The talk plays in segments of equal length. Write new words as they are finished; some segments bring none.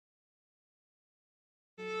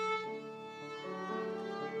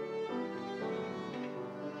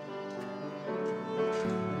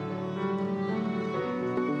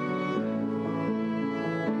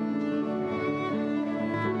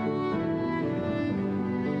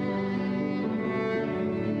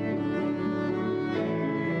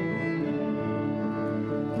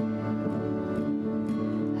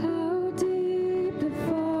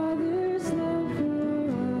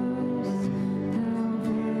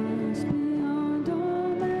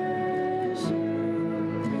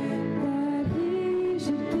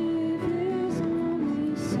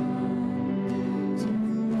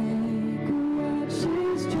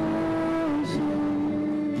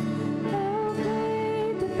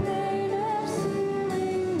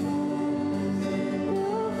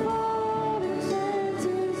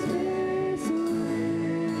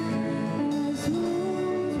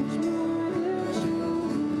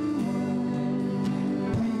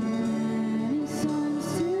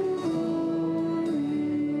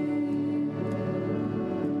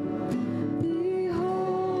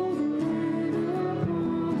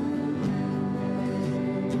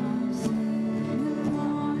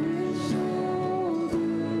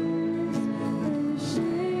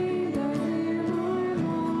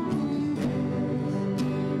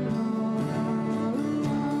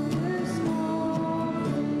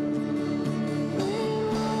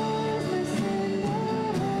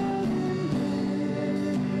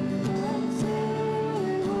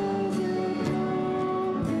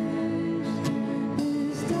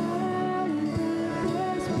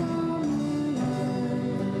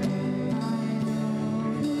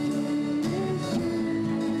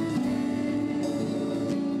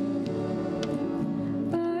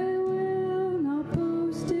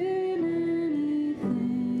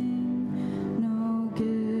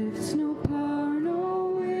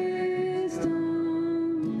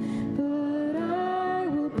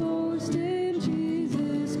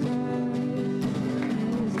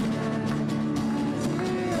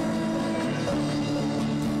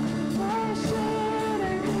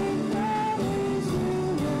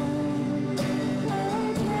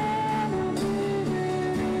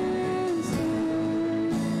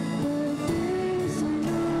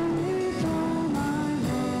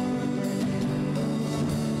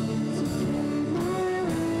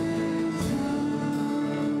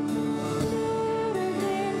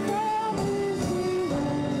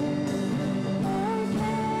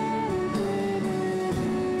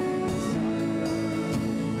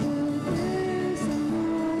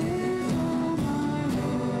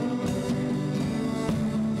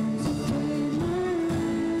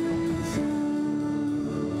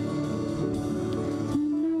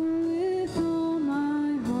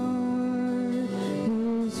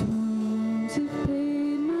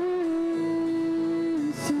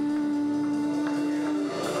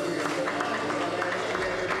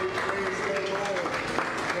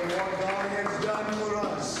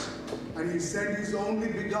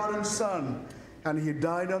one son, and he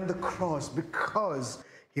died on the cross because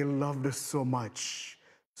he loved us so much,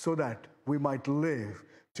 so that we might live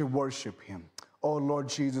to worship him. Oh Lord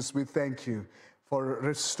Jesus, we thank you for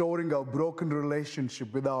restoring our broken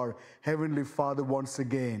relationship with our Heavenly Father once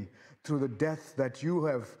again through the death that you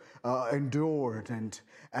have endured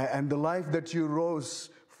and the life that you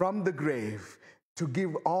rose from the grave to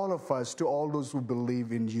give all of us to all those who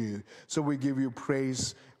believe in you. So we give you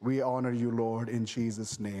praise. We honor you, Lord, in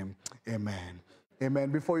Jesus' name. Amen. Amen.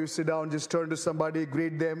 Before you sit down, just turn to somebody,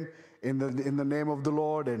 greet them in the name of the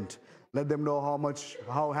Lord, and let them know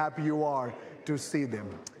how happy you are to see them.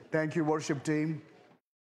 Thank you, worship team.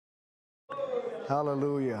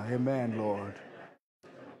 Hallelujah. Amen, Lord.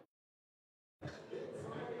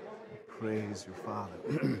 Praise you, Father.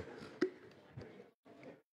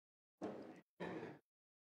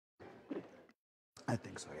 I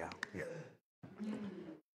think so, yeah.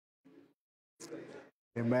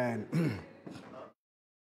 Amen.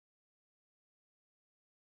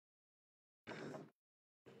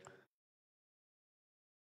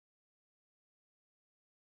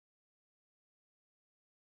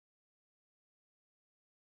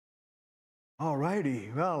 All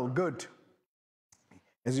righty. Well, good.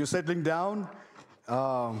 As you're settling down,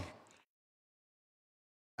 I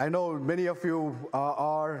know many of you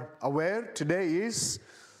are aware today is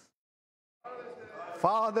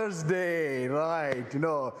Father's Day, right? You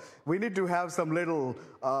know, we need to have some little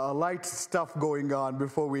light stuff going on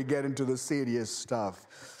before we get into the serious stuff.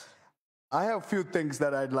 I have a few things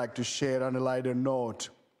that I'd like to share on a lighter note.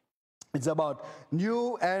 It's about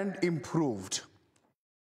new and improved.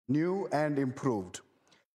 New and improved.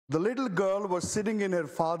 The little girl was sitting in her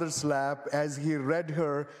father's lap as he read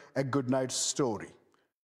her a goodnight story.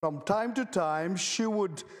 From time to time, she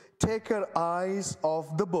would take her eyes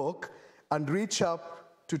off the book and reach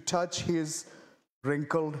up to touch his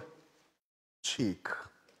wrinkled cheek.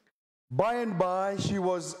 By and by, she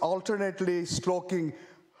was alternately stroking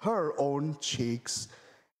her own cheeks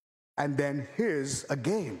and then his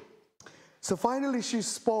again. So finally she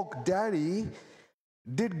spoke, "Daddy,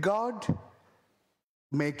 did God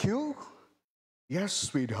make you?" "Yes,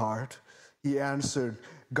 sweetheart," he answered.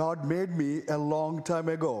 "God made me a long time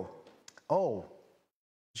ago." "Oh,"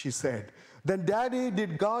 she said. "Then, Daddy,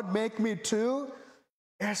 did God make me too?"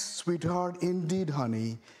 "Yes, sweetheart, indeed,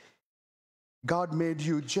 honey. God made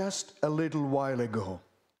you just a little while ago."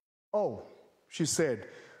 "Oh," she said.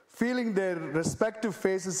 Feeling their respective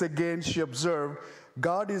faces again, she observed,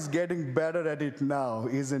 "God is getting better at it now,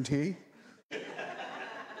 isn't he?"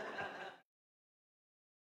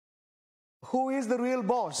 Who is the real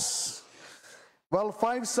boss? Well,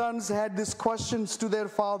 5 sons had these questions to their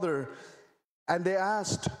father, and they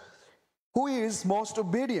asked, "Who is most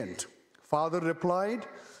obedient?" Father replied,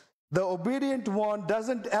 "The obedient one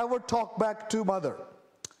doesn't ever talk back to mother."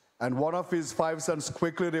 And one of his 5 sons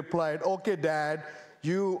quickly replied, "Okay, Dad,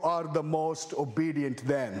 you are the most obedient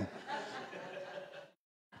then."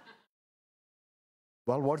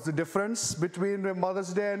 Well, what's the difference between a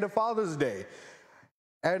Mother's Day and a Father's Day?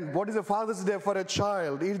 And what is a Father's Day for a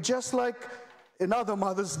child? It's just like another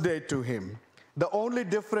Mother's Day to him. The only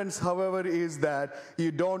difference, however, is that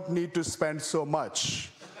you don't need to spend so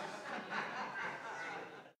much.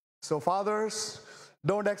 So fathers,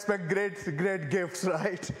 don't expect great gifts,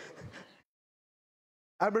 right?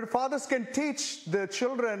 But fathers can teach the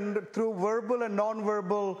children through verbal and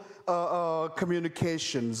non-verbal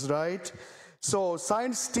communications, right? So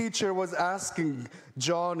science teacher was asking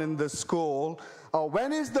John in the school,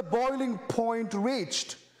 "When is the boiling point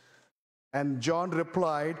reached?" And John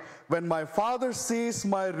replied, "When my father sees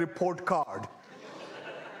my report card."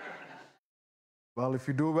 Well, if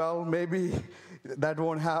you do well, maybe that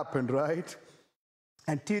won't happen, right?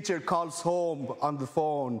 And teacher calls home on the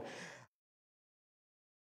phone.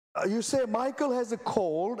 You say, "Michael has a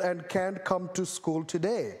cold and can't come to school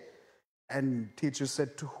today." And teacher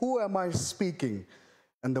said, "To who am I speaking?"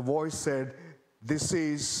 And the voice said, "This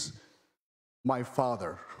is my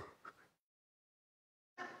father."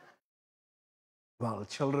 Well,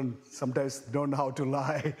 children sometimes don't know how to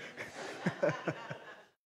lie.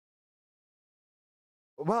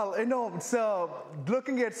 Well, you know, so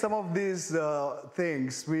looking at some of these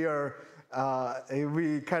things, we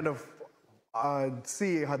kind of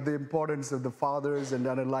see how the importance of the fathers, and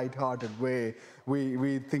in a light-hearted way,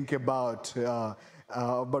 we think about.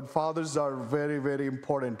 But fathers are very, very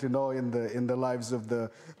important, you know, in the lives of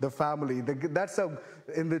the family. That's how,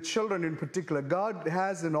 in the children in particular, God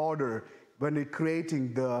has an order when He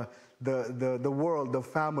creating the world, the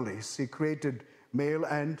families. He created male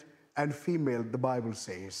and female. The Bible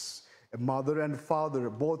says, a mother and father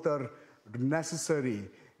both are necessary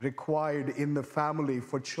required in the family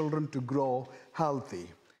for children to grow healthy.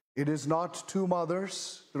 It is not two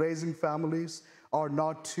mothers raising families or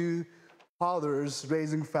not two fathers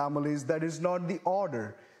raising families. That is not the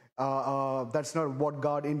order. That's not what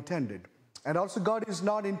God intended. And also God is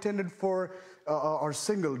not intended for our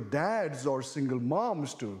single dads or single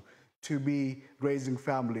moms to be raising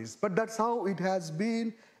families. But that's how it has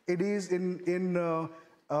been. It is in the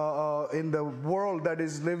world that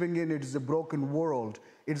is living in. It is a broken world.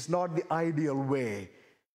 It's not the ideal way.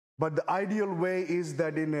 But the ideal way is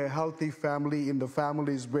that in a healthy family, in the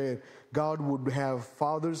families where God would have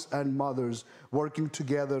fathers and mothers working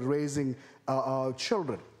together, raising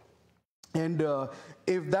children. And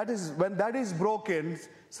when that is broken,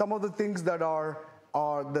 some of the things that are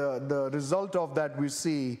the result of that we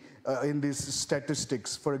see in these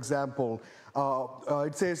statistics. For example,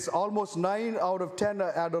 it says almost 9 out of 10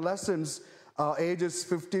 adolescents ages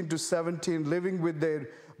 15 to 17 living with their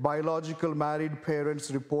biological married parents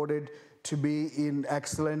reported to be in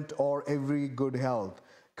excellent or very good health,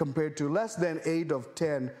 compared to less than 8 of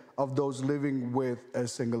 10 of those living with a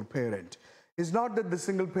single parent. It's not that the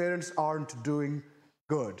single parents aren't doing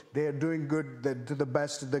good. They are doing good to the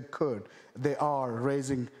best they could. They are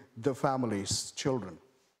raising the families, children.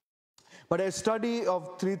 But a study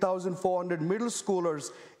of 3,400 middle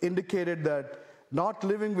schoolers indicated that not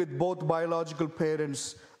living with both biological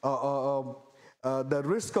parents, the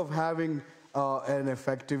risk of having an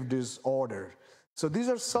affective disorder. So these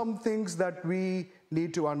are some things that we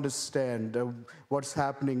need to understand what's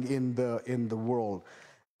happening in the world.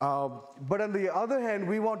 But on the other hand,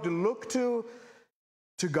 we want to look to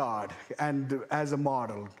God and as a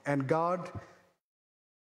model, and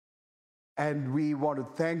we want to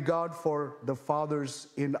thank God for the fathers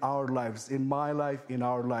in our lives, in my life, in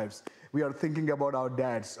our lives. We are thinking about our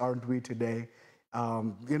dads, aren't we, today?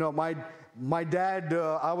 My dad,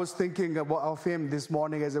 I was thinking of him this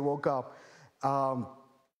morning as I woke up.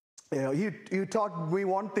 He taught me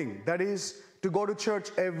one thing, that is to go to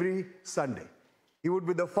church every Sunday. He would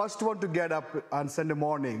be the first one to get up on Sunday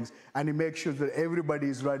mornings, and he makes sure that everybody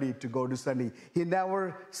is ready to go to Sunday. He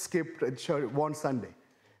never skipped church one Sunday.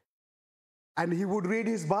 And he would read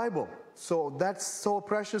his Bible. So that's so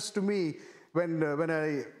precious to me.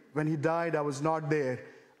 When he died, I was not there.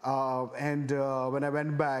 And when I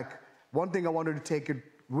went back, one thing I wanted to take it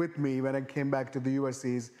with me when I came back to the U.S.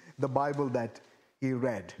 is the Bible that he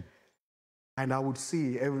read. And I would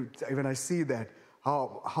see, when I see that,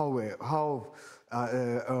 how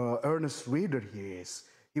earnest reader he is.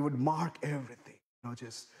 He would mark everything.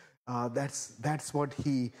 That's what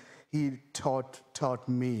he taught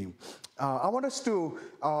me. I want us to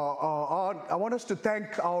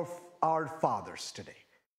thank our fathers today.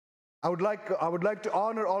 I would like to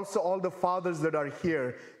honor also all the fathers that are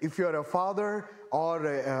here. If you're a father or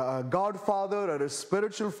a godfather or a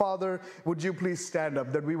spiritual father, would you please stand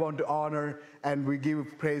up, that we want to honor and we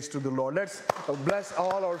give praise to the Lord. Let's bless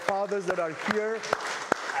all our fathers that are here,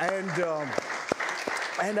 and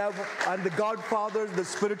the godfathers, the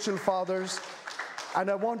spiritual fathers. And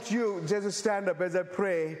I want you just to stand up as I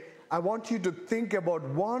pray. I want you to think about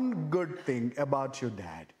one good thing about your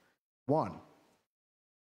dad. One.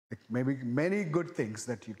 Maybe many good things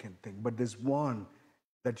that you can think, but there's one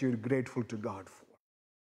that you're grateful to God for.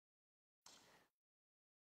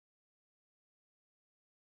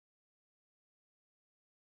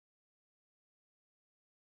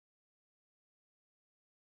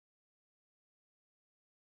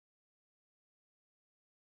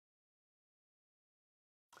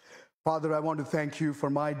 Father, I want to thank you for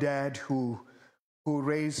my dad who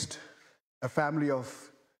raised a family of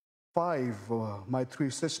 5, my 3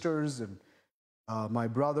 sisters and my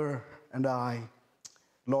brother and I.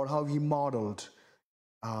 Lord, how he modeled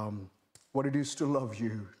what it is to love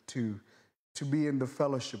you, to be in the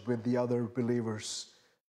fellowship with the other believers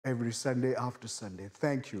every Sunday after Sunday.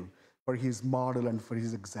 Thank you for his model and for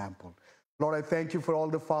his example. Lord, I thank you for all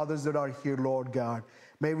the fathers that are here, Lord God.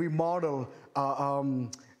 May we model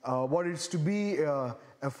what it is to be a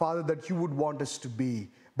father that you would want us to be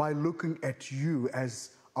by looking at you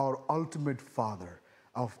as our ultimate father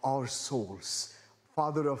of our souls,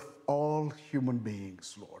 father of all human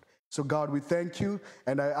beings, Lord. So God, we thank you,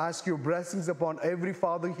 and I ask your blessings upon every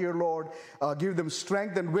father here, Lord. Give them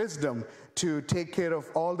strength and wisdom to take care of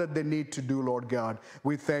all that they need to do, Lord God.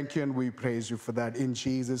 We thank you and we praise you for that. In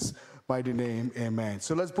Jesus' mighty name, amen.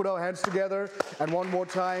 So let's put our hands together, and one more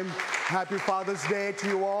time, happy Father's Day to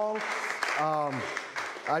you all.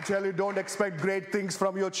 I tell you, don't expect great things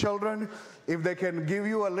from your children. If they can give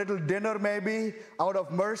you a little dinner maybe out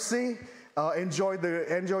of mercy, enjoy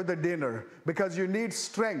the dinner, because you need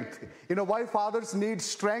strength. You know why fathers need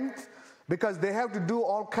strength? Because they have to do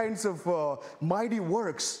all kinds of mighty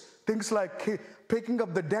works, things like picking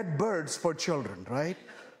up the dead birds for children, right?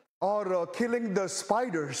 Or killing the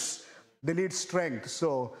spiders. They need strength.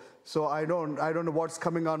 So I don't know what's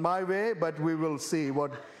coming on my way, but we will see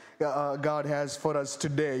what God has for us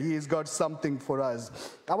today. He's got something for us.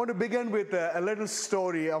 I want to begin with a little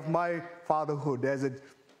story of my fatherhood, as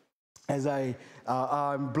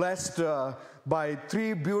I'm blessed by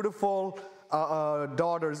three beautiful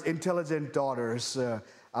daughters, intelligent daughters.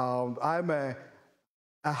 I'm a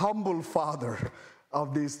humble father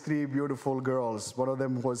of these three beautiful girls. One of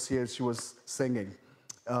them was here. She was singing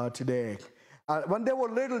today. When they were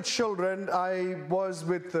little children, I was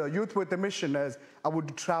with Youth with a Mission, as I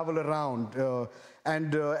would travel around.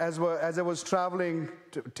 As I was traveling,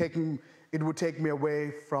 it would take me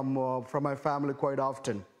away from my family quite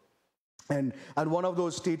often. And one of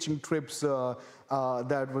those teaching trips,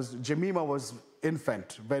 that was, Jemima was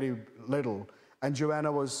infant, very little, and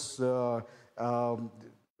Joanna was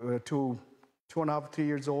 2.5, 3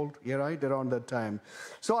 years old, yeah, right, around that time.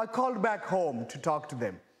 So I called back home to talk to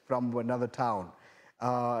them from another town.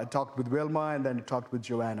 I talked with Wilma, and then talked with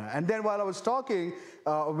Joanna. And then while I was talking,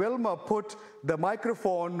 Wilma put the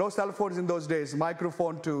microphone, no cell phones in those days,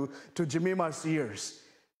 microphone to Jemima's ears.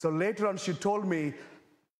 So later on she told me,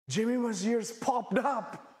 Jemima's ears popped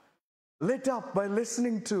up, lit up by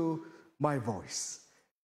listening to my voice.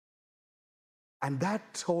 And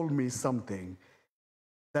that told me something,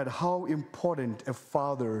 that how important a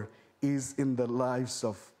father is in the lives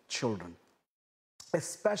of children,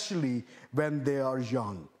 especially when they are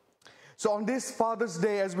young. So on this Father's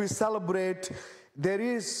Day, as we celebrate, there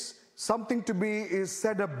is something to be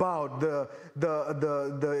said about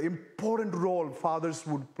the important role fathers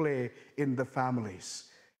would play in the families.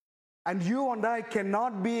 And you and I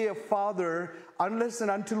cannot be a father unless and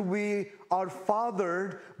until we are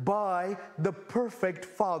fathered by the perfect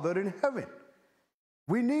Father in heaven.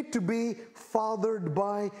 We need to be fathered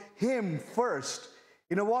by Him first.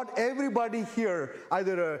 You know what? Everybody here,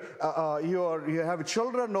 either you have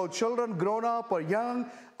children, no children, grown up or young,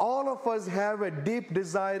 all of us have a deep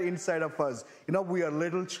desire inside of us. You know, we are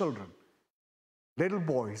little children, little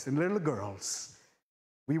boys and little girls.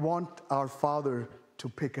 We want our Father to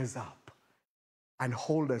pick us up and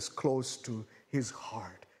hold us close to His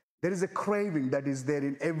heart. There is a craving that is there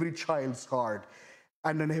in every child's heart.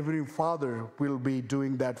 And then every father will be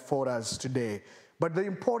doing that for us today. But the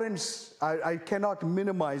importance, I cannot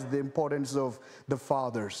minimize the importance of the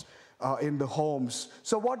fathers in the homes.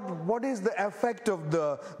 So what is the effect of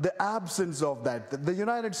the absence of that? The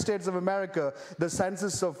United States of America, the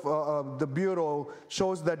census of the Bureau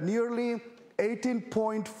shows that nearly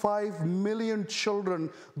 18.5 million children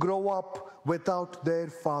grow up without their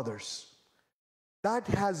fathers. That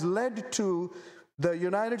has led to the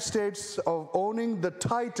United States of owning the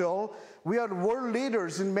title. We are world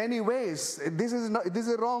leaders in many ways. This is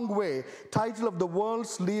a wrong way. Title of the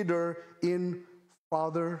world's leader in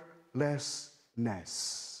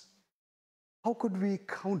fatherlessness. How could we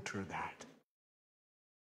counter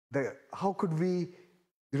that? How could we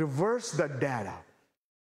reverse that data?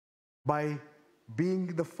 By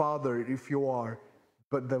being the father, if you are,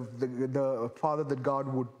 but the father that God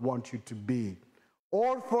would want you to be.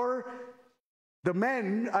 Or for the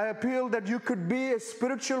men, I appeal that you could be a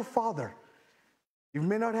spiritual father. You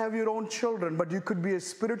may not have your own children, but you could be a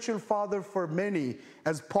spiritual father for many.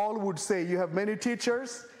 As Paul would say, you have many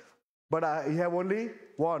teachers, but you have only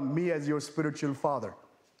one, me as your spiritual father.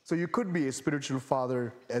 So you could be a spiritual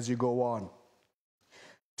father as you go on.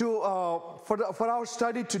 For our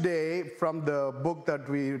study today, from the book that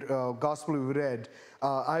Gospel we read,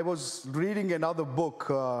 I was reading another book,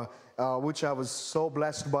 which I was so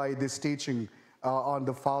blessed by this teaching on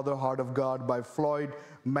the Father Heart of God by Floyd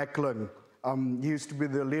McClellan. He used to be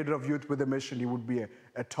the leader of Youth with a Mission. He would be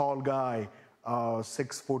a tall guy,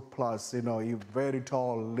 6 foot plus, you know, he very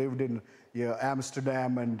tall, lived in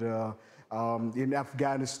Amsterdam and in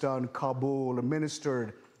Afghanistan, Kabul,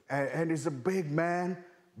 ministered, and he's a big man,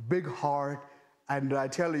 big heart, and I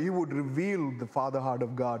tell you, he would reveal the Father Heart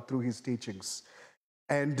of God through his teachings.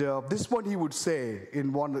 And this one he would say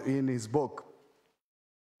in his book: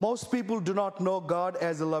 most people do not know God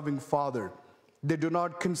as a loving Father. They do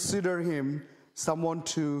not consider Him someone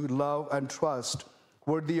to love and trust,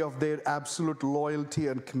 worthy of their absolute loyalty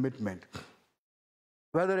and commitment.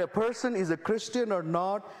 Whether a person is a Christian or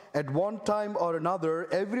not, at one time or another,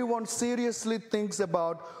 everyone seriously thinks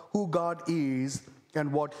about who God is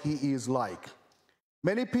and what He is like.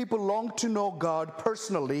 Many people long to know God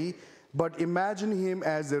personally, but imagine him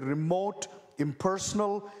as a remote,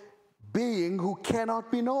 impersonal being who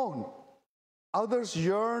cannot be known. Others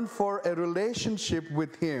yearn for a relationship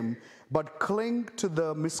with him, but cling to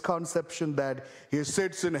the misconception that he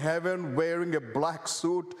sits in heaven wearing a black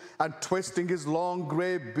suit and twisting his long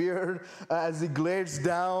gray beard as he glares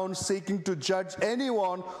down, seeking to judge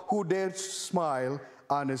anyone who dares smile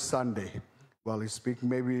on a Sunday. Well, he's speaking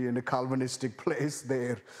maybe in a Calvinistic place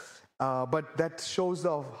there, but that shows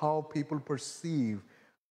off how people perceive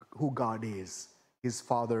who God is, his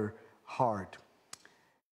Father heart.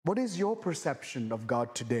 What is your perception of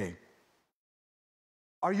God today?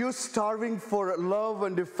 Are you starving for love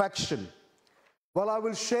and affection? Well, I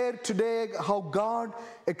will share today how God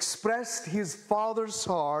expressed his Father's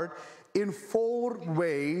heart in 4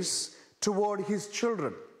 ways toward his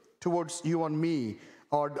children, towards you and me,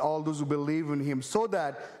 or all those who believe in him, so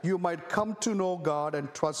that you might come to know God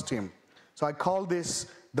and trust him. So I call this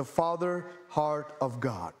the Father heart of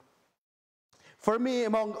God. For me,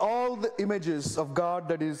 among all the images of God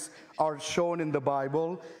that are shown in the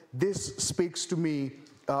Bible, this speaks to me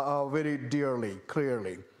very dearly,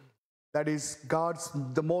 clearly. That is,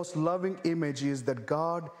 the most loving image is that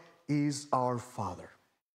God is our Father.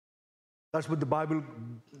 That's what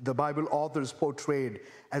the Bible authors portrayed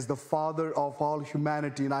as the Father of all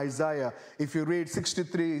humanity. In Isaiah, if you read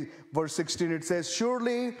 63 verse 16, it says,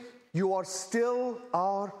 "Surely you are still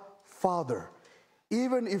our Father.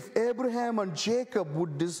 Even if Abraham and Jacob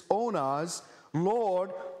would disown us,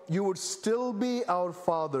 Lord, you would still be our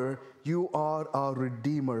Father. You are our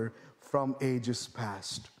Redeemer from ages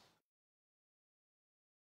past."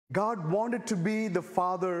 God wanted to be the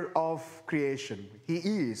Father of creation. He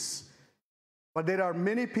is. But there are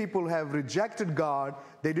many people who have rejected God.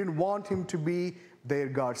 They didn't want him to be their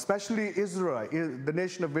God, especially Israel, the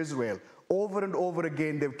nation of Israel. Over and over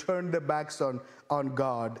again, they've turned their backs on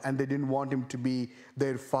God, and they didn't want him to be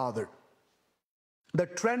their Father. The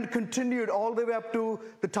trend continued all the way up to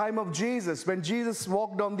the time of Jesus, when Jesus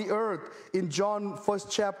walked on the earth. In John 1st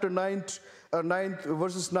chapter 9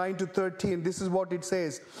 verses 9 to 13, this is what it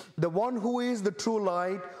says. "The one who is the true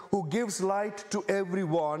light, who gives light to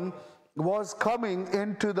everyone, was coming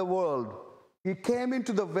into the world. He came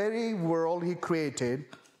into the very world he created,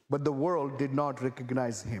 but the world did not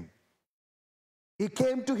recognize him. He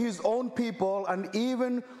came to his own people, and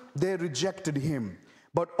even they rejected him.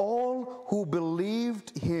 But all who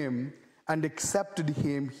believed him and accepted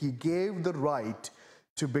him, he gave the right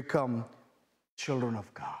to become children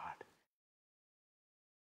of God.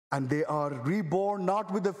 And they are reborn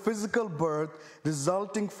not with a physical birth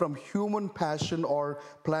resulting from human passion or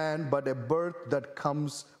plan, but a birth that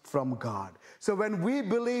comes from God." So when we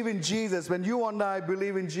believe in Jesus, when you and I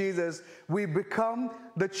believe in Jesus, we become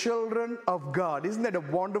the children of God. Isn't that a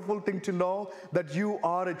wonderful thing to know, that you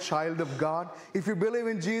are a child of God? If you believe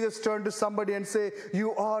in Jesus, turn to somebody and say,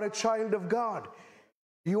 "You are a child of God.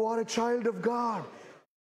 You are a child of God."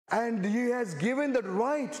 And he has given the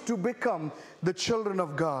right to become the children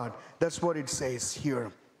of God. That's what it says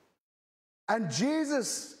here. And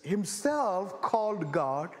Jesus himself called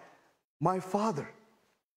God my Father.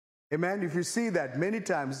 Amen. If you see that many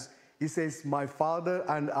times, he says, "My Father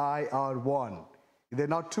and I are one." They're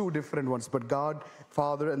not two different ones, but God,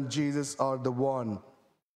 Father, and Jesus are the one.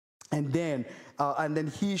 And then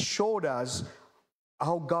he showed us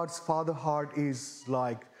how God's Father heart is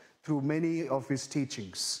like through many of his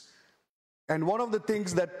teachings. And one of the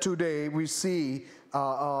things that today we see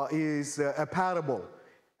is a parable.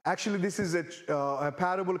 Actually, this is a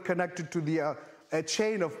parable connected to a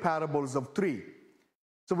chain of parables of 3.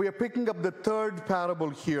 So we are picking up the 3rd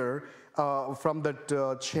parable here from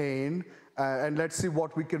that chain, and let's see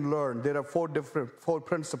what we can learn. There are 4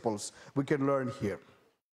 principles we can learn here.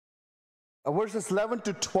 Verses 11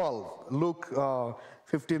 to 12, Luke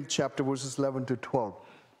 15th chapter, verses 11 to 12.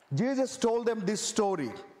 Jesus told them this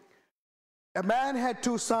story. "A man had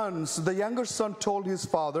 2 sons. The younger son told his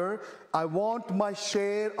father, 'I want my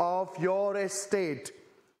share of your estate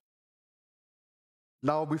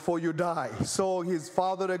now before you die.' So his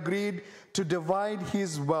father agreed to divide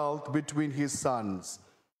his wealth between his sons."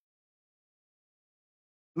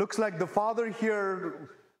 Looks like the father here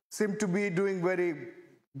seemed to be doing very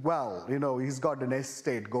well. He's got an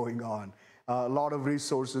estate going on. A lot of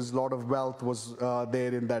resources, a lot of wealth was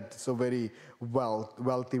there in that. So very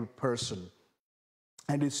wealthy person.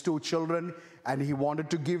 And his 2 children, and he wanted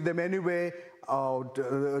to give them anyway,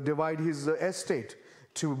 divide his estate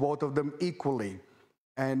to both of them equally.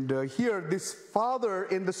 And here, this father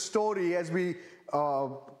in the story, as we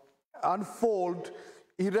unfold,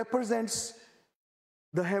 he represents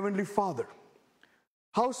the Heavenly Father.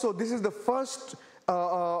 How so? This is the first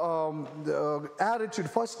attitude,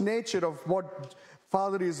 first nature of what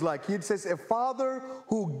father is like. He says, a father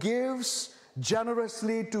who gives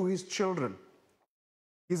generously to his children.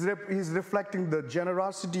 He's reflecting the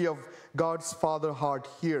generosity of God's father heart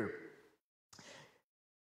here.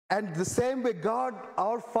 And the same way, God,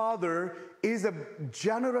 our Father, is a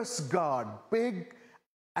generous God, big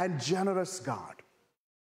and generous God.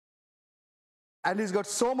 And He's got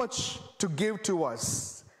so much to give to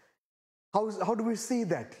us. How do we see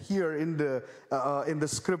that here in the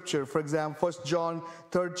scripture? For example, 1 John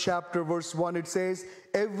 3rd chapter verse 1, it says,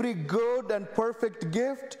 every good and perfect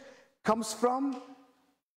gift comes from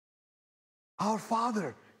our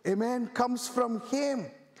Father. Amen. Comes from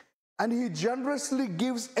Him. And He generously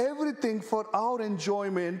gives everything for our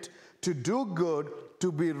enjoyment, to do good,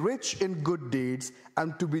 to be rich in good deeds,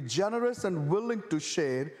 and to be generous and willing to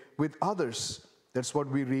share with others. That's what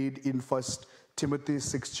we read in 1 Timothy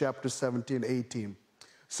 6, chapter 17, 18.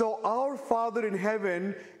 So our Father in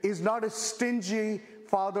heaven is not a stingy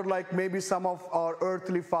Father like maybe some of our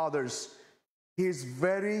earthly fathers. He is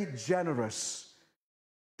very generous.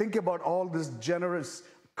 Think about all this generous,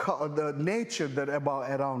 the nature that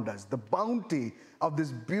around us, the bounty of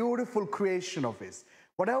this beautiful creation of His.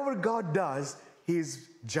 Whatever God does, He is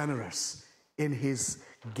generous in His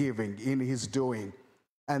giving, in His doing.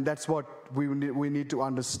 And that's what we need to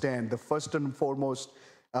understand. The first and foremost,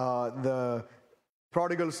 the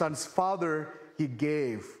prodigal son's father, he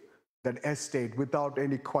gave that estate without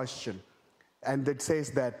any question. And it says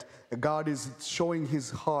that God is showing His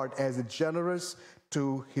heart as generous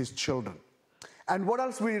to His children. And what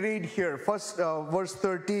else we read here? First, verse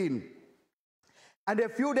 13. And a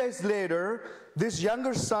few days later, this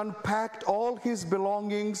younger son packed all his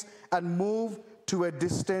belongings and moved to a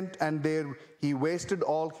distant, and there he wasted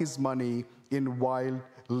all his money in wild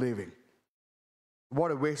living.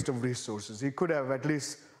 What a waste of resources. He could have at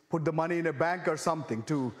least put the money in a bank or something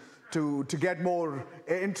to get more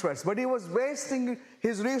interest. But he was wasting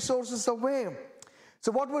his resources away.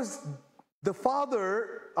 So what was the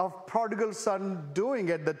father of prodigal son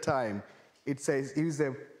doing at that time? It says he was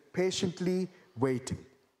patiently waiting.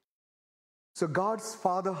 So God's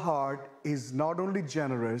father heart is not only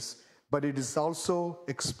generous, but it is also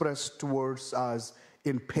expressed towards us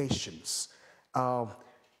in patience.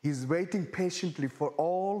 He's waiting patiently for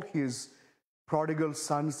all his prodigal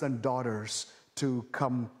sons and daughters to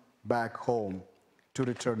come back home, to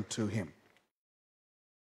return to Him.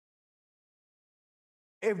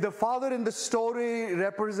 If the father in the story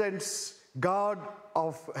represents God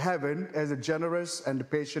of heaven as a generous and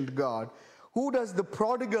patient God, who does the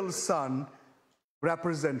prodigal son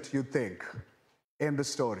represent, you think, in the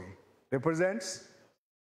story? Represents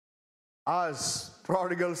us,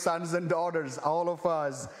 prodigal sons and daughters, all of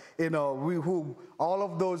us, all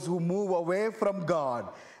of those who move away from God.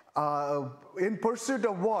 In pursuit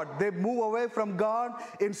of what? They move away from God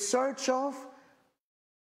in search of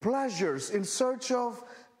pleasures, in search of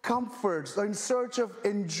comforts, in search of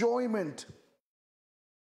enjoyment.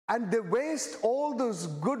 And they waste all those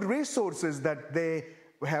good resources that they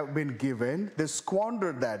have been given. They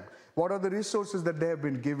squander that. What are the resources that they have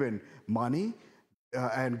been given? Money,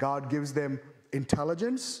 and God gives them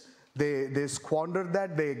intelligence. They squander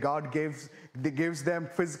that. God gives them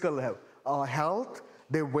physical health.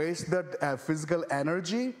 They waste that physical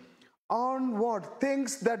energy on what?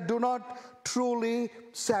 Things that do not truly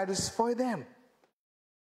satisfy them.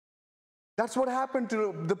 That's what happened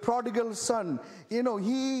to the prodigal son.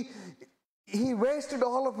 He wasted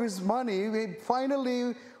all of his money.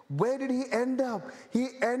 Finally, where did he end up? He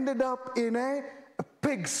ended up in a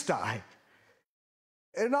pigsty.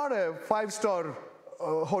 Not a 5-star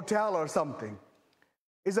hotel or something.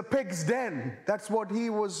 It's a pig's den. That's what he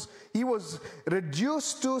was. He was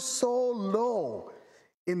reduced to so low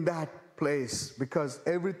in that place because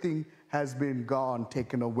everything has been gone,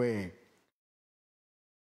 taken away.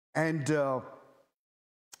 And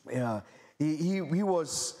he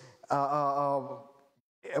was,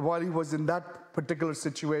 while he was in that particular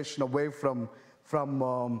situation, away from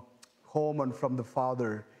home and from the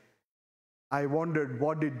father, I wondered,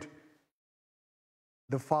 what did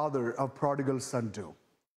the father of prodigal son do?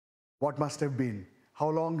 What must have been? How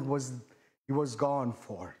long he was gone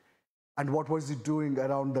for? And what was he doing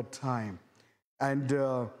around that time? And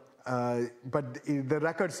but the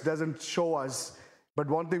records doesn't show us. But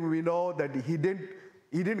one thing we know, that he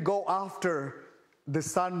didn't go after the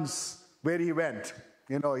sons where he went.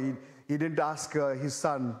 He didn't ask his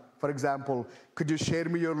son, for example, could you share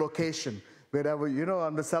me your location? Wherever,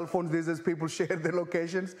 on the cell phones these days, people share their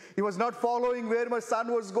locations. He was not following where my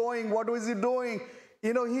son was going, what was he doing.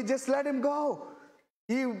 He just let him go.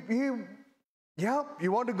 He Yeah,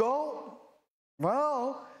 you want to go?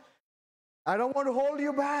 Well, I don't want to hold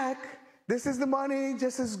you back. This is the money,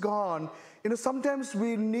 just is gone. Sometimes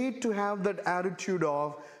we need to have that attitude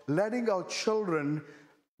of letting our children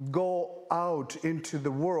go out into the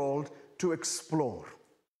world to explore.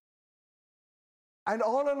 And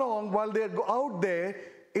all along, while they're out there,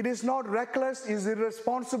 it is not reckless, it's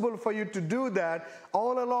irresponsible for you to do that.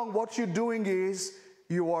 All along, what you're doing is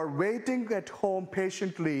you are waiting at home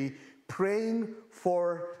patiently, praying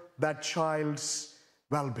for that child's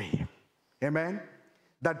well-being. Amen?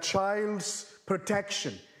 That child's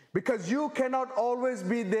protection. Because you cannot always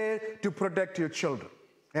be there to protect your children.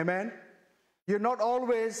 Amen? You're not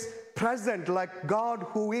always present like God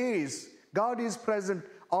who is. God is present,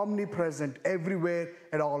 omnipresent, everywhere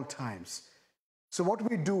at all times. So what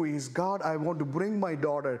we do is, God, I want to bring my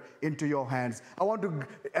daughter into your hands. I want to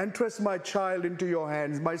entrust my child into your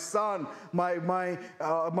hands, my son,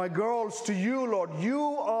 my girls to you, Lord. You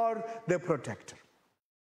are the protector.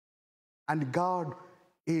 And God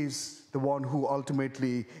is the one who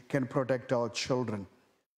ultimately can protect our children.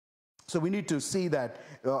 So we need to see that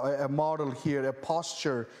a model here, a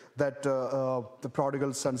posture that the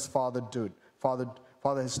prodigal son's father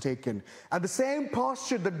has taken. And the same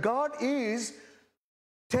posture that God is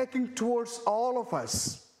taking towards all of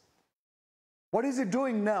us. What is he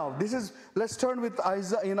doing now? Let's turn with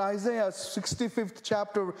Isaiah. In Isaiah 65th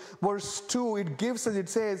chapter, verse 2, it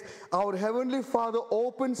says, our heavenly Father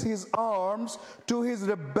opens his arms to his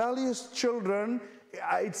rebellious children,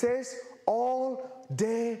 it says, all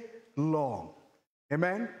day long.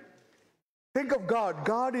 Amen? Think of God.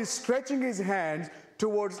 God is stretching his hands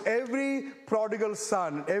towards every prodigal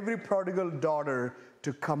son, every prodigal daughter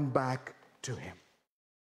to come back to him.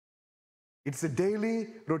 It's a daily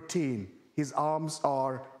routine. His arms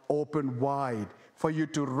are open wide for you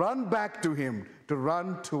to run back to him, to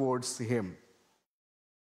run towards him.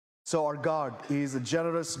 So our God is a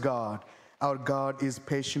generous God. Our God is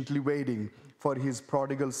patiently waiting for his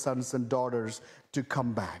prodigal sons and daughters to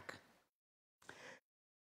come back.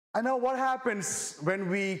 And now what happens when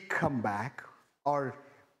we come back? Or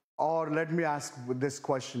let me ask this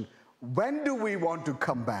question. When do we want to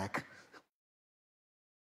come back?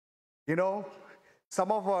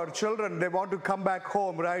 Some of our children, they want to come back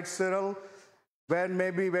home, right, Cyril? When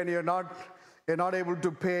you're not able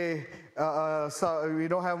to pay, so you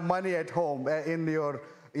don't have money at home, you're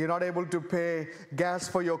not able to pay gas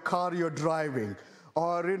for your car you're driving.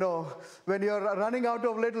 Or, when you're running out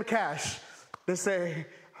of little cash, they say,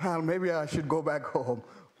 well, maybe I should go back home.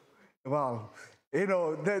 Well,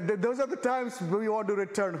 those are the times we want to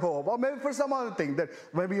return home. Or maybe for some other thing, that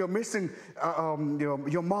maybe you're missing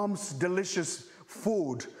your mom's delicious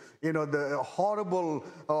food, the horrible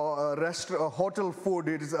hotel food,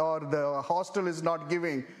 or the hostel is not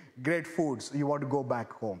giving great food, so you want to go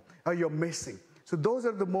back home. Or you're missing. So those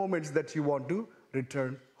are the moments that you want to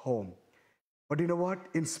return home. But you know what?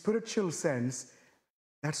 In spiritual sense,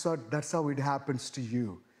 that's how it happens to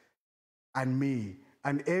you and me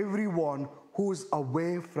and everyone who's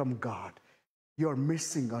away from God. You're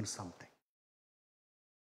missing on something.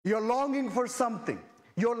 You're longing for something.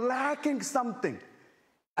 You're lacking something.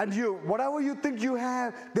 And whatever you think you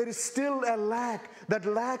have, there is still a lack. That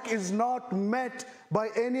lack is not met by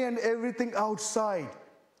any and everything outside.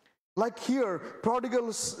 Like here,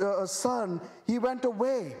 prodigal son, he went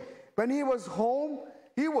away. When he was home,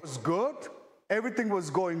 he was good. Everything was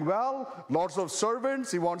going well. Lots of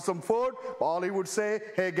servants. He wants some food. All he would say,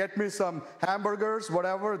 hey, get me some hamburgers,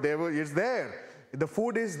 whatever. It's there. The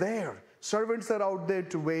food is there. Servants are out there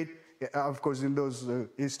to wait. Of course, in those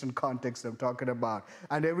Eastern contexts I'm talking about.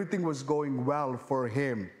 And everything was going well for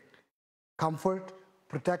him. Comfort,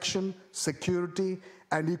 protection, security,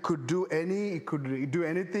 and he could do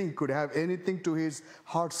anything. He could have anything to his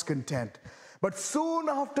heart's content. But soon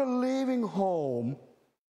after leaving home,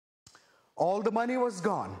 all the money was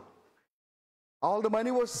gone. All the money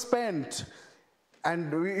was spent.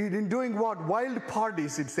 And in doing what? Wild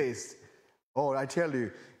parties, it says. Oh, I tell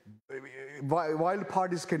you, wild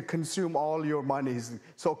parties can consume all your money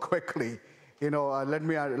so quickly. Let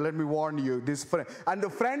me warn you. And the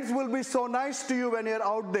friends will be so nice to you when you're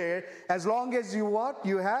out there, as long as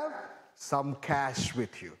you have some cash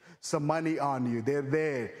with you, some money on you. They're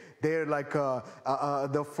there. They're like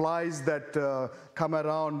the flies that come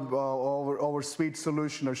around over sweet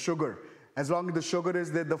solution or sugar. As long as the sugar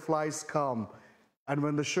is there, the flies come. And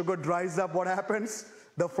when the sugar dries up, what happens?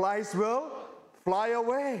 The flies will fly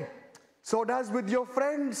away. So does with your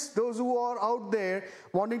friends, those who are out there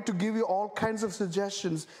wanting to give you all kinds of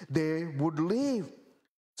suggestions, they would leave.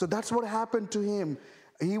 So that's what happened to him.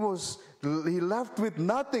 he left with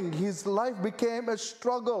nothing. His life became a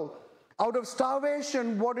struggle. Out of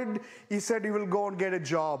starvation, he said he will go and get a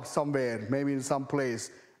job somewhere, maybe in some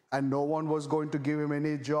place, and no one was going to give him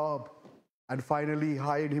any job. And finally, he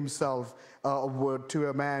hired himself to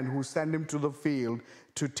a man who sent him to the field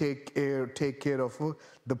to take care of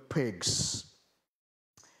the pigs.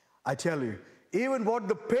 I tell you, even what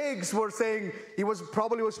the pigs were saying, he was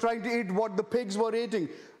trying to eat what the pigs were eating.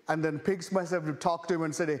 And then pigs must have talked to him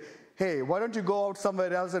and said, hey, why don't you go out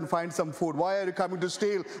somewhere else and find some food? Why are you coming to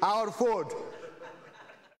steal our food?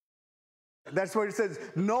 That's what it says.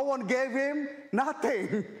 No one gave him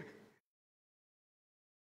nothing.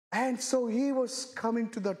 And so he was coming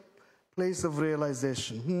to that place of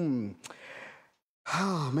realization.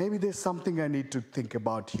 Maybe there's something I need to think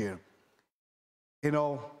about here. You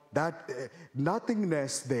know, that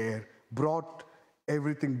nothingness there brought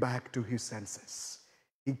everything back to his senses.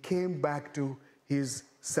 He came back to his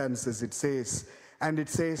senses, it says. And it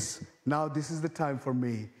says, now this is the time for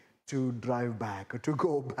me to drive back or to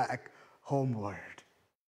go back homeward.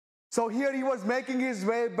 So here he was making his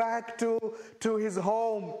way back to his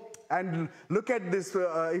home. And look at this,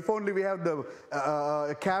 if only we have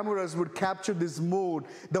the cameras would capture this mood.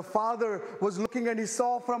 The father was looking and he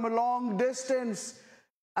saw from a long distance.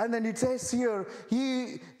 And then it says here,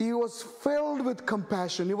 he was filled with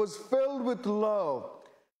compassion. He was filled with love.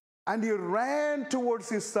 And he ran towards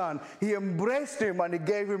his son. He embraced him and he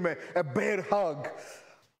gave him a bear hug.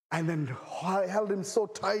 And then held him so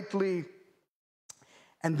tightly.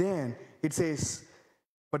 And then it says,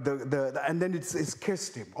 and then it's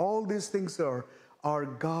kissed him. All these things are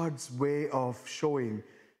God's way of showing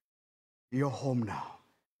you're home now.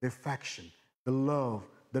 The affection, the love,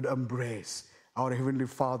 the embrace our Heavenly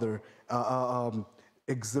Father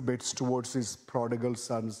exhibits towards his prodigal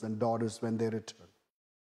sons and daughters when they return.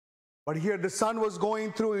 But here the son was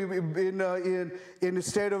going through in a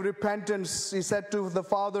state of repentance. He said to the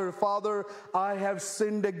father, Father, I have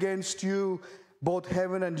sinned against you, both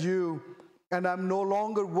heaven and you, and I'm no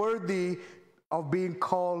longer worthy of being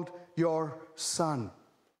called your son.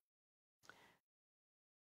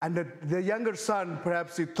 And the younger son,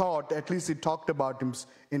 perhaps he thought, at least he talked about him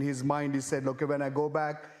in his mind. He said, okay, when I go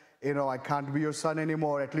back, I can't be your son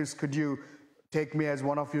anymore. At least could you take me as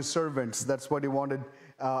one of your servants? That's what he wanted.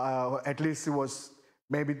 At least it was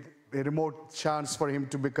maybe a remote chance for him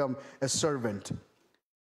to become a servant.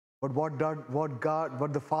 But what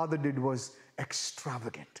the father did was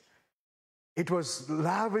extravagant. It was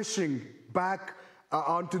lavishing back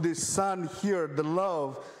onto the son here, the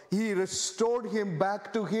love. He restored him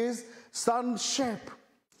back to his sonship.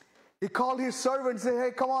 He called his servants and said,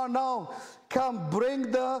 hey, come on now. Come,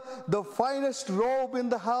 bring the finest robe in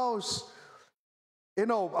the house.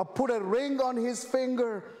 Put a ring on his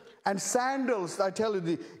finger and sandals. I tell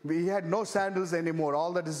you, he had no sandals anymore.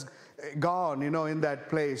 All that is gone, in that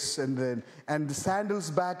place. And the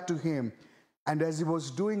sandals back to him. And as he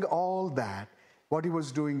was doing all that, what he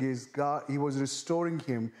was doing is he was restoring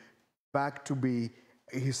him back to be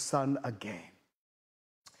his son again.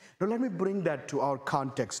 Now let me bring that to our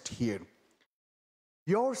context here.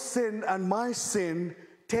 Your sin and my sin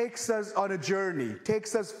takes us on a journey,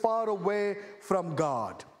 takes us far away from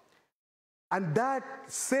God. And that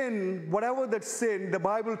sin, whatever that sin, the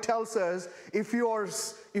Bible tells us, if you're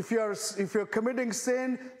committing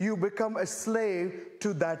sin, you become a slave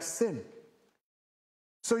to that sin.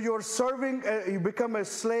 So you become a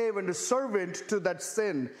slave and a servant to that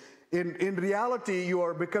sin. In reality, you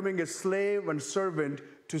are becoming a slave and servant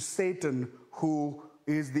to Satan, who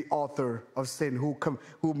is the author of sin,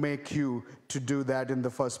 who make you to do that in the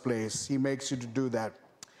first place. He makes you to do that.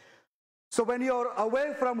 So when you're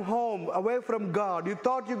away from home, away from God, you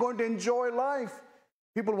thought you're going to enjoy life.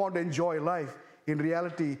 People want to enjoy life. In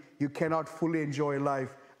reality, you cannot fully enjoy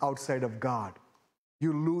life outside of God.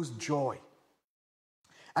 You lose joy.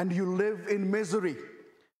 And you live in misery.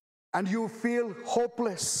 And you feel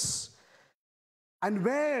hopeless. And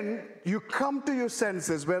when you come to your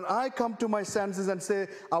senses, when I come to my senses and say,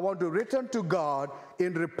 I want to return to God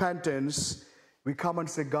in repentance, we come and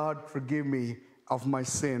say, God, forgive me of my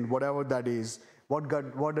sin, whatever that is.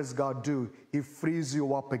 What does God do? He frees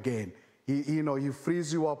you up again. He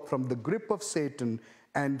frees you up from the grip of Satan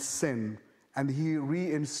and sin, and he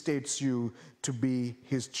reinstates you to be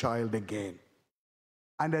his child again.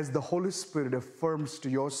 And as the Holy Spirit affirms to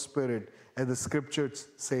your spirit, as the scripture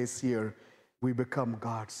says here, we become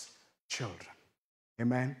God's children.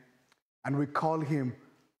 Amen? And we call him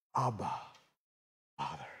Abba,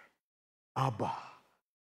 Father. Abba,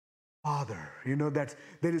 Father. That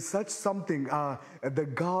there is such something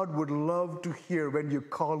that God would love to hear when you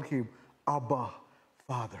call him Abba,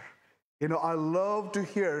 Father. You know, I love to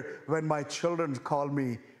hear when my children call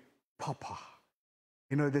me Papa.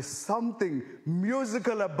 You know, there's something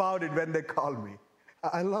musical about it when they call me.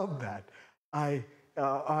 I love that. I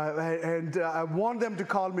want them to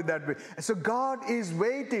call me that way. So God is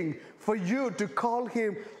waiting for you to call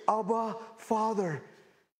him Abba, Father.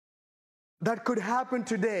 That could happen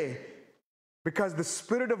today because the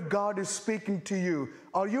Spirit of God is speaking to you.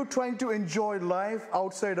 Are you trying to enjoy life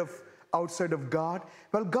outside of God?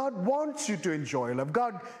 Well, God wants you to enjoy life.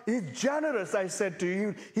 God is generous, I said to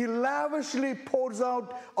you. He lavishly pours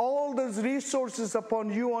out all those resources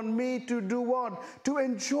upon you, on me, to do what? To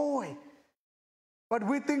enjoy. But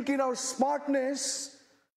we think in our smartness,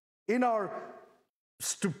 in our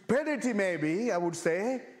stupidity maybe, I would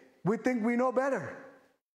say, we think we know better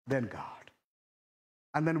than God.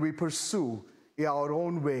 And then we pursue our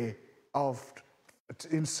own way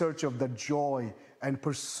in search of the joy and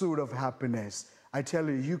pursuit of happiness. I tell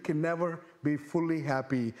you, you can never be fully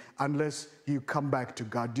happy unless you come back to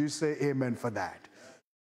God. Do you say amen for that?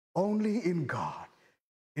 Only in God,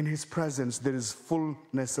 in his presence, there is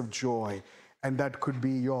fullness of joy. And that could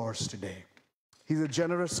be yours today. He's a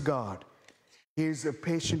generous God. He is a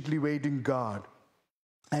patiently waiting God.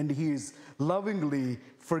 And he is lovingly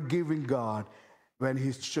forgiving God when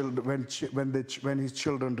his children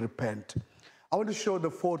repent. I want to show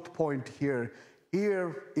the fourth point here.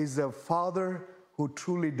 Here is a father who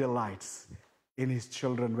truly delights in his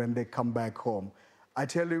children when they come back home. I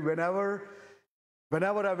tell you, whenever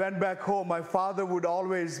I went back home, my father would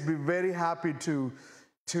always be very happy to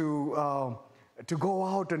go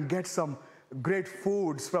out and get some great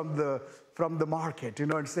foods from the market, you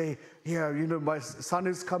know, and say, yeah, you know, my son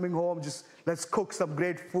is coming home, just let's cook some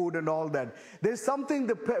great food and all that. There's something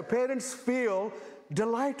the parents feel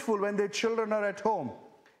delightful when their children are at home.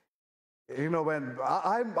 You know, when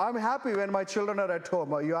I'm happy when my children are at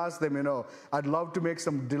home. You ask them, you know, I'd love to make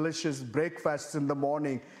some delicious breakfasts in the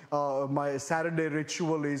morning. My Saturday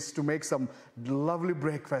ritual is to make some lovely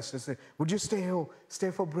breakfast. I say, would you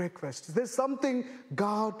stay for breakfast? There's something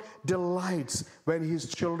God delights when his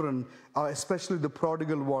children, especially the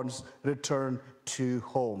prodigal ones, return to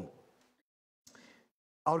home.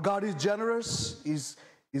 Our God is generous.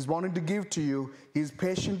 He's wanting to give to you. He's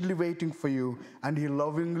patiently waiting for you, and he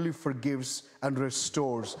lovingly forgives and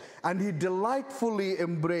restores. And he delightfully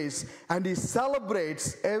embraces and he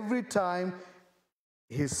celebrates every time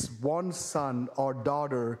his one son or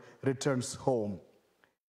daughter returns home.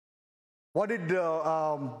 What did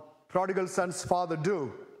the prodigal son's father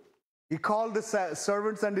do? He called the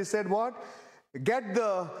servants and he said, what? Get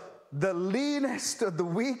the leanest, the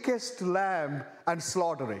weakest lamb and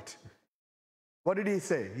slaughter it. What did he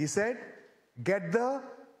say? He said, get the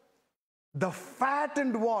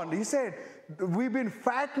fattened one. He said, we've been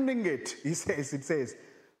fattening it. It says.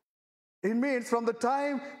 It means from the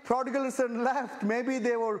time prodigal son left, maybe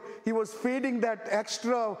he was feeding that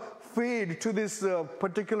extra feed to this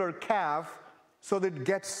particular calf so that it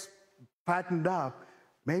gets fattened up.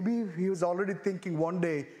 Maybe he was already thinking one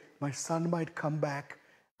day, my son might come back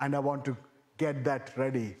and I want to get that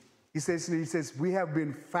ready. He says, we have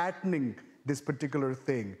been fattening this particular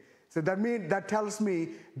thing. So that tells me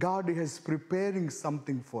God is preparing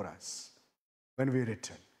something for us when we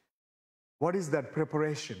return. What is that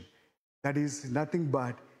preparation? That is nothing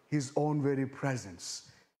but his own very presence.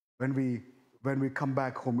 When we come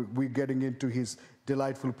back home, we're getting into his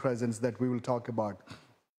delightful presence that we will talk about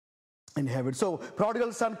in heaven. So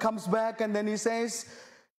prodigal son comes back and then he says,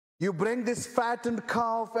 you bring this fattened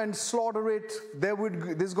calf and slaughter it.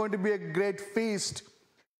 There's going to be a great feast.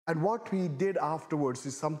 And what he did afterwards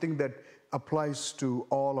is something that applies to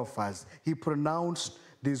all of us. He pronounced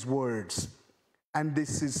these words. And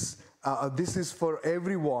this is for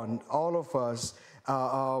everyone, all of us,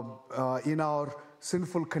 in our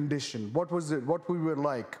sinful condition. What was it? What we were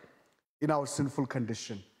like in our sinful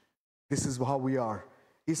condition. This is how we are.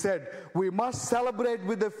 He said, we must celebrate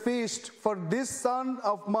with a feast, for this son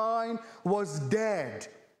of mine was dead.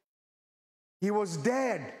 He was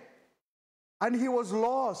dead. And he was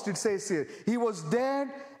lost, it says here. He was dead,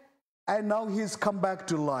 and now he's come back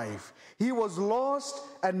to life. He was lost,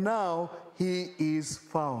 and now he is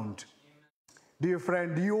found. Dear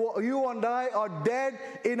friend, you and I are dead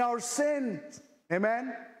in our sins.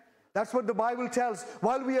 Amen? That's what the Bible tells.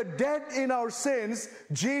 While we are dead in our sins,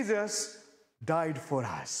 Jesus died for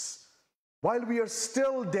us. While we are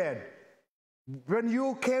still dead. When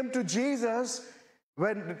you came to Jesus,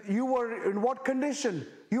 when you were in what condition?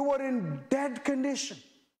 You were in dead condition.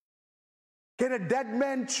 Can a dead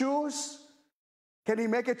man choose? Can he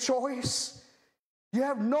make a choice? You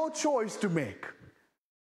have no choice to make.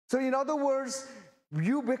 So in other words,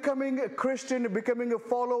 You becoming a Christian, becoming a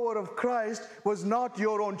follower of Christ was not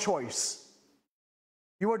your own choice.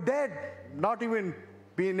 You were dead, not even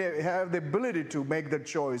have the ability to make that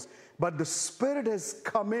choice. But the Spirit has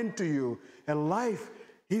come into you, and life,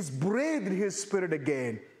 He's breathed His Spirit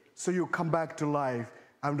again. So you come back to life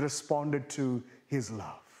and responded to His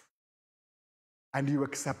love. And you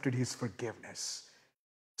accepted His forgiveness.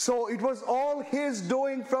 So it was all His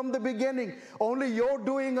doing from the beginning. Only your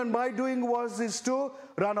doing and my doing is to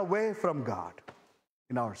run away from God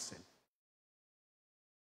in our sin.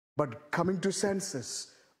 But coming to senses,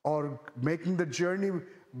 or making the journey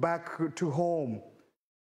back to home,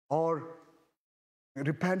 or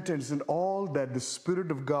repentance and all that, the Spirit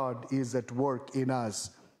of God is at work in us.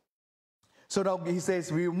 So now he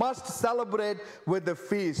says, we must celebrate with the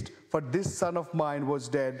feast, for this son of mine was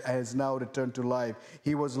dead and has now returned to life.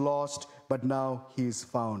 He was lost, but now he is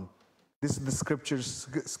found. This is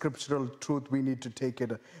the scriptural truth we need to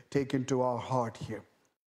take into our heart here.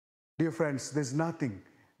 Dear friends, there's nothing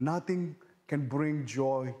can bring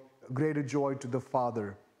joy, greater joy to the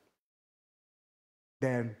Father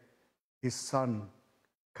than His son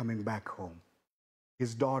coming back home,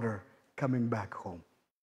 His daughter coming back home.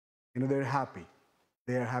 You know, they're happy.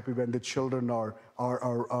 They are happy when the children are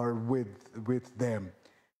with them.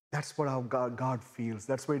 That's what how God feels.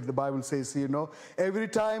 That's why the Bible says, you know, every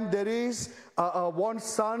time there is one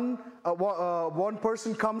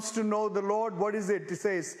person comes to know the Lord, what is it?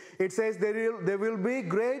 It says there will be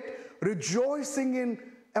great rejoicing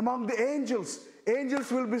among the angels.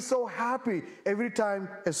 Angels will be so happy every time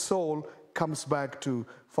a soul comes back to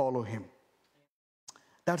follow Him.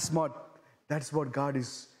 That's what God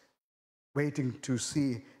is waiting to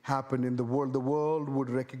see happen in the world. The world would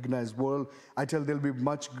recognize, I tell there'll be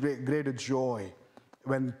much greater joy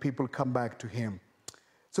when people come back to Him.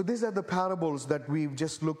 So these are the parables that we've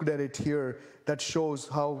just looked at it here, that shows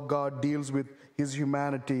how God deals with His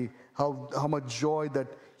humanity, how much joy that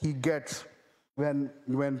He gets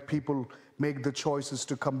when people make the choices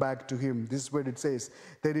to come back to Him. This is what it says.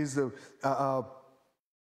 There is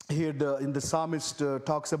here in the psalmist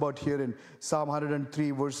talks about here in Psalm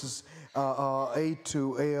 103 verses 8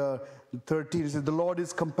 to 13. It says, the Lord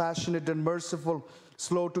is compassionate and merciful,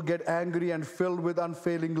 slow to get angry and filled with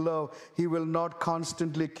unfailing love. He will not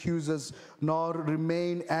constantly accuse us, nor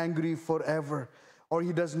remain angry forever. Or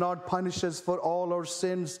He does not punish us for all our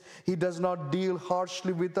sins. He does not deal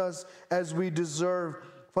harshly with us as we deserve.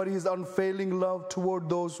 For His unfailing love toward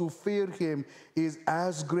those who fear Him is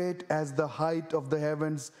as great as the height of the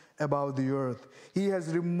heavens above the earth. He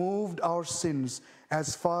has removed our sins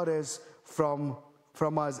as far as from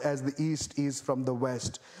us as the east is from the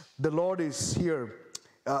west. The Lord is here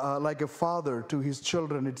like a father to His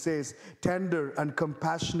children. It says, tender and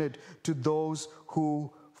compassionate to those who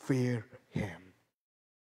fear Him.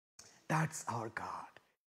 That's our God.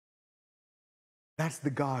 That's the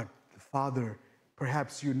God, the Father,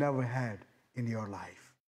 perhaps you never had in your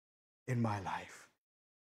life, in my life.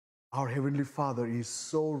 Our Heavenly Father is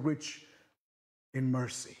so rich in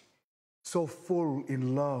mercy, so full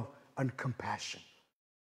in love and compassion.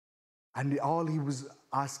 And all He was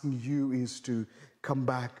asking you is to come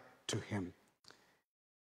back to Him.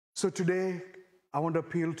 So today, I want to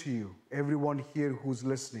appeal to you, everyone here who's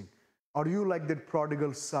listening. Are you like that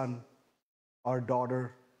prodigal son or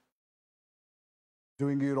daughter,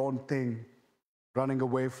 doing your own thing, running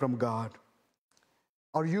away from God?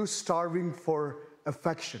 Are you starving for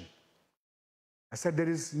affection? I said there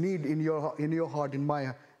is need in your heart, in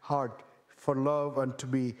my heart, for love and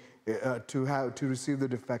to receive the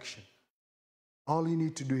affection. All you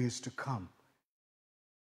need to do is to come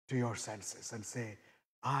to your senses and say,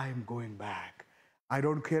 I'm going back. I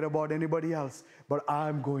don't care about anybody else, but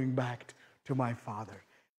I'm going back to my Father.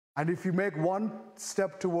 And if you make one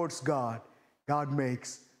step towards God, God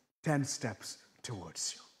makes 10 steps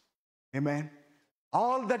towards you. Amen?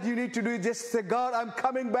 All that you need to do is just say, God, I'm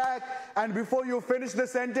coming back. And before you finish the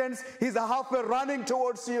sentence, He's halfway running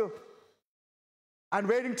towards you and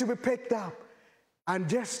waiting to be picked up and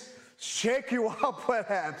just shake you up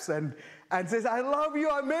perhaps and says, I love you,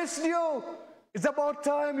 I missed you. It's about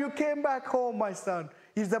time you came back home, my son.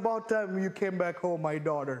 It's about time you came back home, my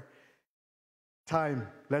daughter. Time,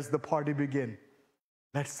 let's the party begin.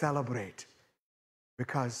 Let's celebrate.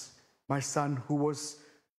 Because my son who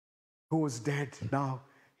was dead, now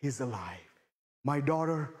he's alive. My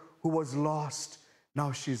daughter who was lost,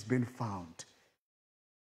 now she's been found.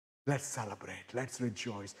 Let's celebrate. Let's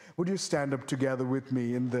rejoice. Would you stand up together with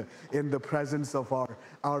me in the presence of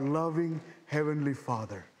our loving Heavenly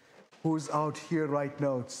Father, who's out here right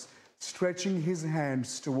now, stretching His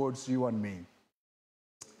hands towards you and me.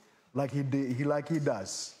 like he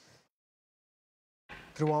does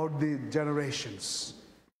throughout the generations.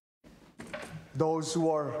 Those who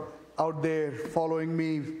are out there following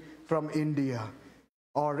me from India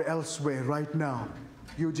or elsewhere right now,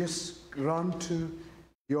 you just run to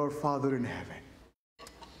your Father in heaven.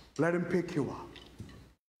 Let him pick you up.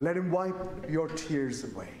 Let him wipe your tears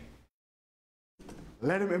away.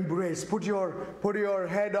 Let him embrace. Put your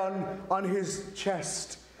head on his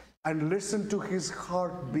chest and listen to his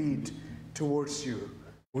heartbeat towards you,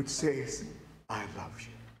 which says, I love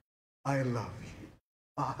you. I love you.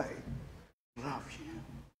 I love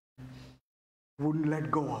you. Wouldn't let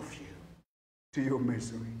go of you to your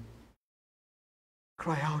misery.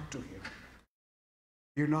 Cry out to him.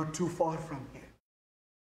 You're not too far from him.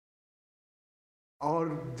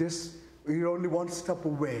 Or just, you're only one step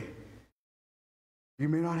away. You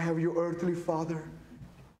may not have your earthly father,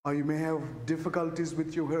 or you may have difficulties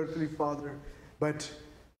with your earthly father, but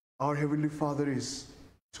our Heavenly Father is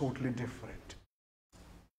totally different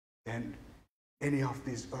than any of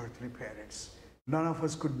these earthly parents. None of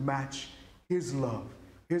us could match his love,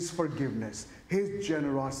 his forgiveness, his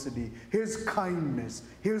generosity, his kindness,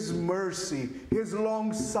 his mercy, his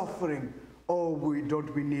long suffering. Oh, we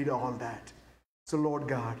need all that. So Lord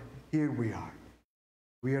God, here we are.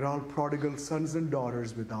 We are all prodigal sons and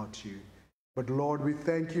daughters without you. But Lord, we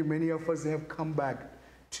thank you. Many of us have come back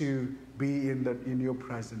to be in your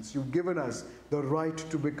presence. You've given us the right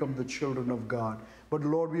to become the children of God. But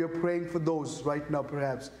Lord, we are praying for those right now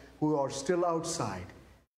perhaps who are still outside,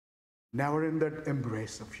 never in that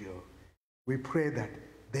embrace of you. We pray that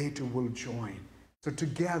they too will join. So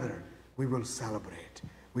together we will celebrate.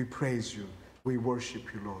 We praise you. We worship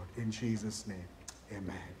you, Lord. In Jesus' name,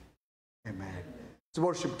 amen. Amen. So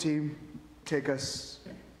worship team, take us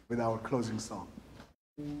with our closing song.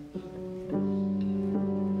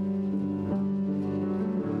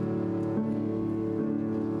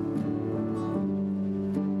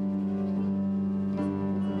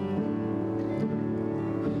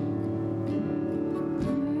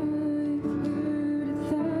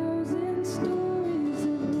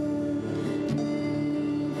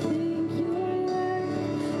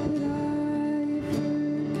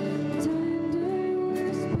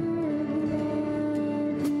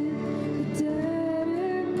 Dead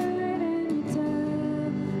and night and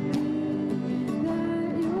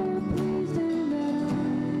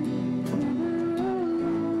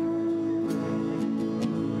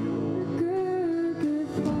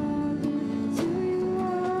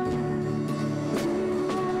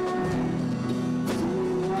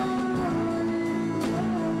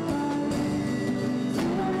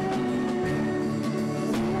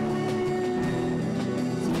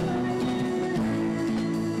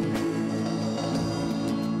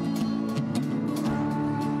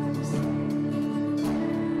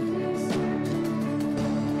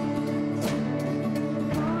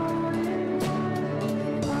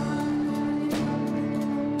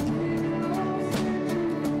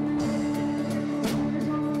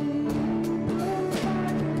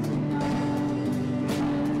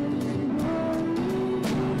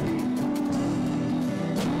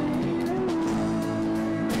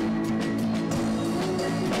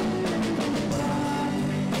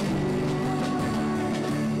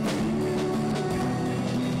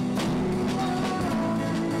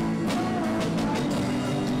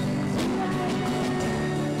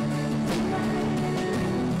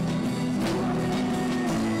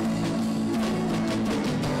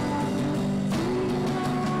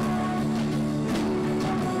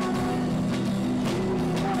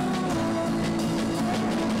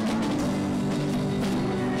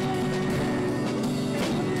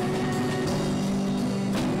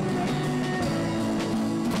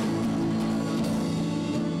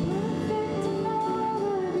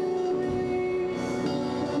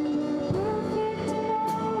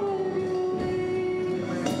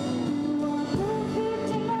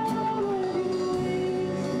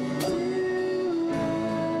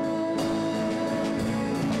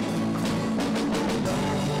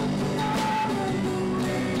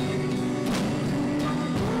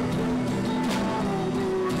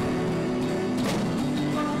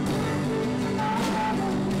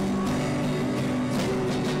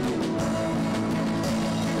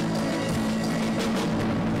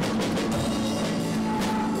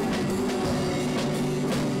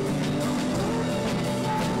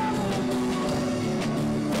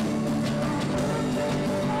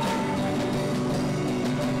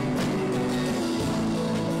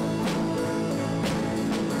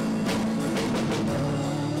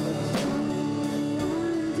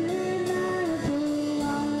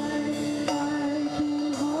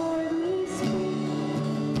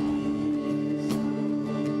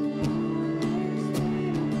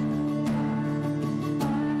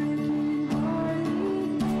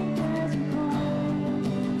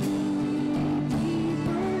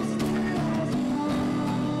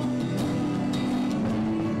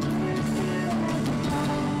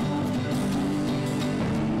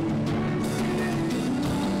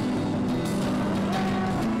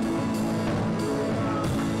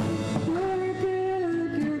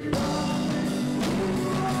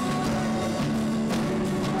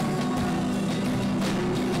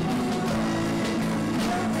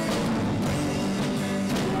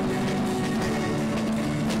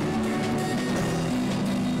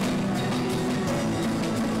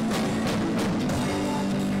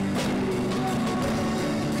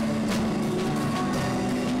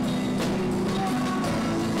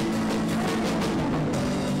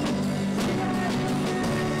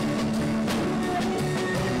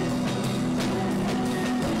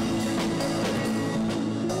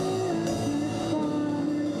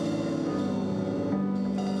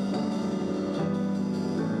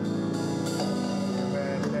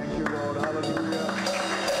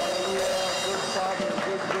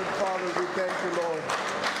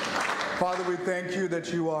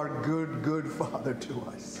that you are good, good Father to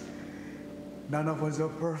us. None of us are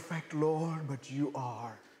perfect, Lord, but you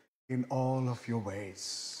are in all of your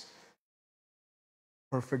ways.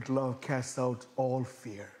 Perfect love casts out all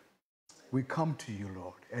fear. We come to you,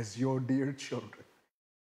 Lord, as your dear children,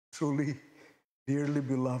 truly dearly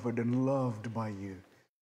beloved and loved by you.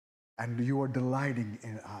 And you are delighting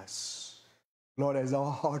in us. Lord, as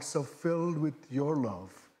our hearts are filled with your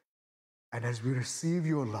love, and as we receive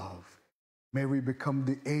your love, may we become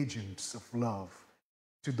the agents of love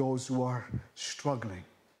to those who are struggling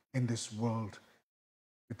in this world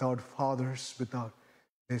without fathers,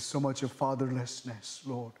 there's so much of fatherlessness,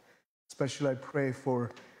 Lord. Especially I pray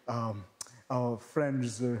for our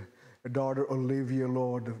friends, daughter Olivia,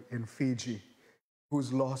 Lord, in Fiji,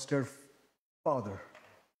 who's lost her father,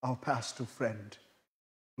 our pastor friend.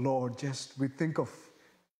 Lord, just we think of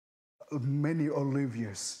many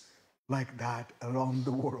Olivias like that around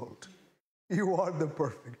the world. You are the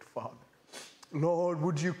perfect Father. Lord,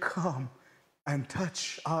 would you come and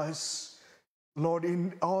touch us? Lord,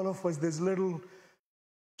 in all of us, there's little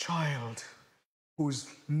child who's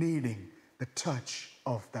needing the touch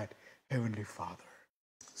of that Heavenly Father.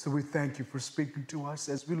 So we thank you for speaking to us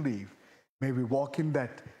as we leave. May we walk in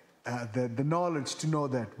that, the knowledge to know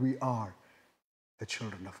that we are the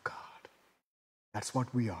children of God. That's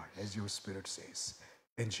what we are, as your Spirit says,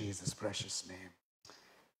 in Jesus' precious name.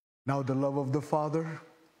 Now the love of the Father,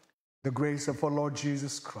 the grace of our Lord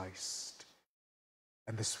Jesus Christ,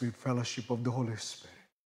 and the sweet fellowship of the Holy Spirit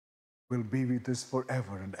will be with us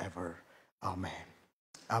forever and ever. Amen.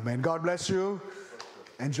 Amen. God bless you.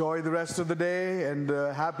 Enjoy the rest of the day, and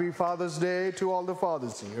happy Father's Day to all the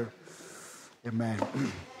fathers here. Amen.